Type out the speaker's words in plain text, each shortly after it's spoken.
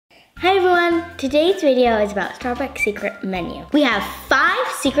Hi everyone, today's video is about Starbucks secret menu. We have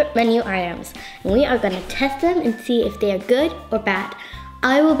 5 secret menu items and we are gonna test them and see if they are good or bad.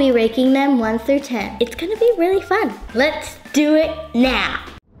 I will be ranking them 1 through 10. It's gonna be really fun. Let's do it now.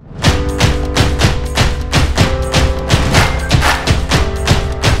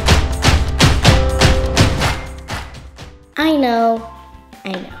 I know.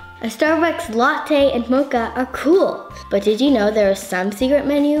 A Starbucks latte and mocha are cool. But did you know there are some secret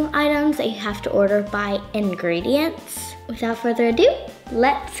menu items that you have to order by ingredients? Without further ado,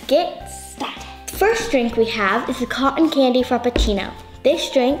 let's get started. First drink we have is the cotton candy frappuccino. This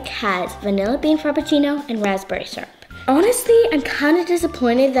drink has vanilla bean frappuccino and raspberry syrup. Honestly, I'm kind of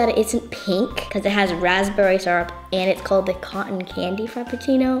disappointed that it isn't pink because it has raspberry syrup and it's called the cotton candy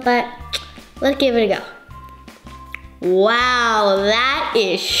frappuccino, but let's give it a go. Wow, that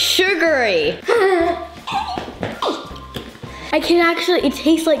is sugary. It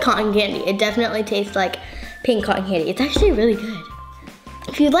tastes like cotton candy. It definitely tastes like pink cotton candy. It's actually really good.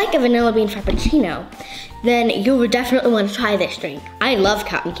 If you like a vanilla bean frappuccino, then you would definitely want to try this drink. I love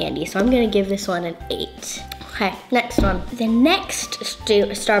cotton candy, so I'm gonna give this one an 8. Okay, next one. The next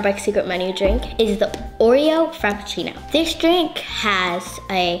Starbucks secret menu drink is the Oreo Frappuccino. This drink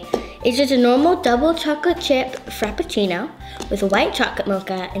it's just a normal double chocolate chip Frappuccino with a white chocolate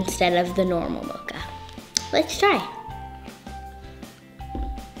mocha instead of the normal mocha. Let's try.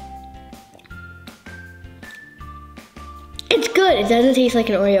 It's good. It doesn't taste like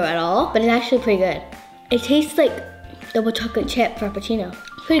an Oreo at all, but it's actually pretty good. It tastes like double chocolate chip Frappuccino.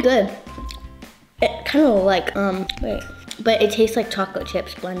 Pretty good. It kind of like, but it tastes like chocolate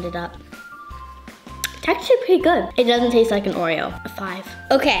chips blended up. It's actually pretty good. It doesn't taste like an Oreo, a 5.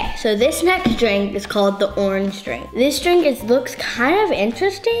 Okay, so this next drink is called the orange drink. This drink looks kind of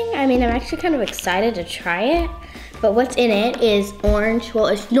interesting. I mean, I'm actually kind of excited to try it. But what's in it is orange. Well,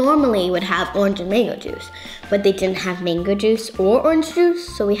 it normally would have orange and mango juice, but they didn't have mango juice or orange juice,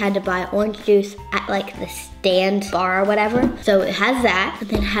 so we had to buy orange juice at like the stand bar or whatever. So it has that, and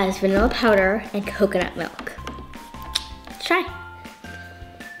then it has vanilla powder and coconut milk. Let's try.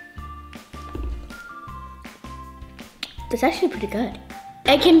 It's actually pretty good.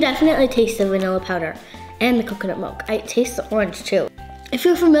 I can definitely taste the vanilla powder and the coconut milk. I taste the orange too. If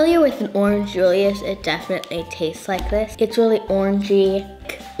you're familiar with an orange Julius, it definitely tastes like this. It's really orangey,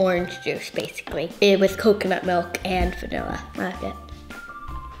 orange juice basically, with coconut milk and vanilla. I like it.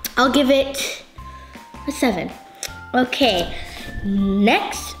 I'll give it a 7. Okay,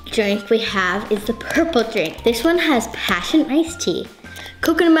 next drink we have is the purple drink. This one has passion iced tea,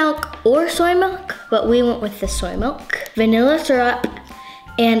 coconut milk or soy milk, but we went with the soy milk, vanilla syrup,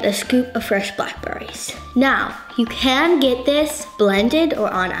 and a scoop of fresh blackberries. Now, you can get this blended or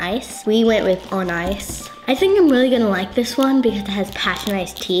on ice. We went with on ice. I think I'm really gonna like this one because it has passion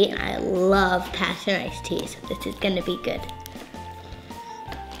iced tea, and I love passion iced tea, so this is gonna be good.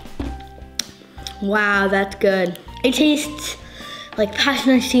 Wow, that's good. It tastes like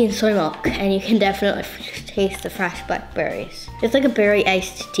passion iced tea and soy milk, and you can definitely taste the fresh blackberries. It's like a berry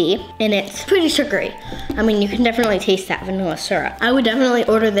iced tea, and it's pretty sugary. I mean, you can definitely taste that vanilla syrup. I would definitely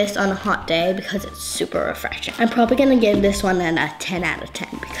order this on a hot day because it's super refreshing. I'm probably gonna give this one a 10 out of 10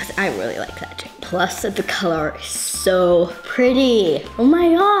 because I really like that drink. Plus, the color is so pretty. Oh my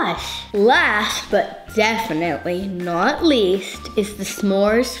gosh. Last, but definitely not least, is the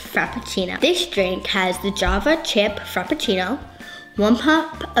S'mores Frappuccino. This drink has the Java chip Frappuccino, 1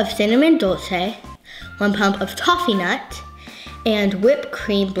 pump of cinnamon dolce, 1 pump of toffee nut, and whipped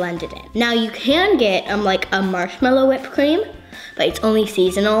cream blended in. Now you can get like a marshmallow whipped cream, but it's only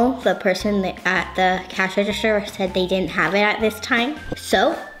seasonal. The person at the cash register said they didn't have it at this time.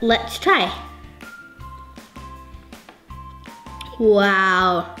 So let's try.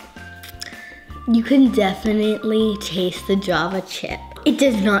 Wow. You can definitely taste the Java chip. It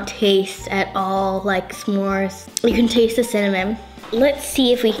does not taste at all like s'mores. You can taste the cinnamon. Let's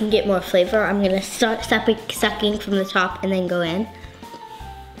see if we can get more flavor. I'm gonna start sucking from the top and then go in.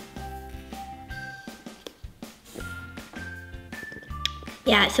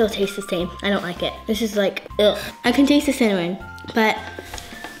 Yeah, it still tastes the same. I don't like it. This is like, ugh. I can taste the cinnamon, but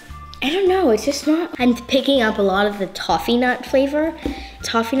I don't know, it's just not. I'm picking up a lot of the toffee nut flavor.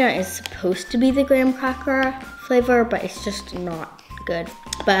 Toffee nut is supposed to be the graham cracker flavor, but it's just not good.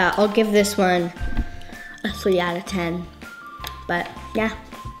 But I'll give this one a 3 out of 10. But yeah.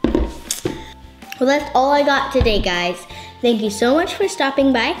 Well, that's all I got today, guys. Thank you so much for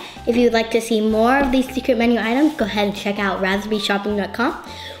stopping by. If you'd like to see more of these secret menu items, go ahead and check out Rather-Be-Shopping.com.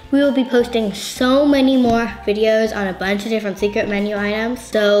 We will be posting so many more videos on a bunch of different secret menu items.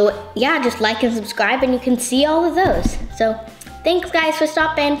 So yeah, just like and subscribe and you can see all of those. So Thanks guys for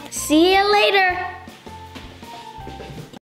stopping. See you later.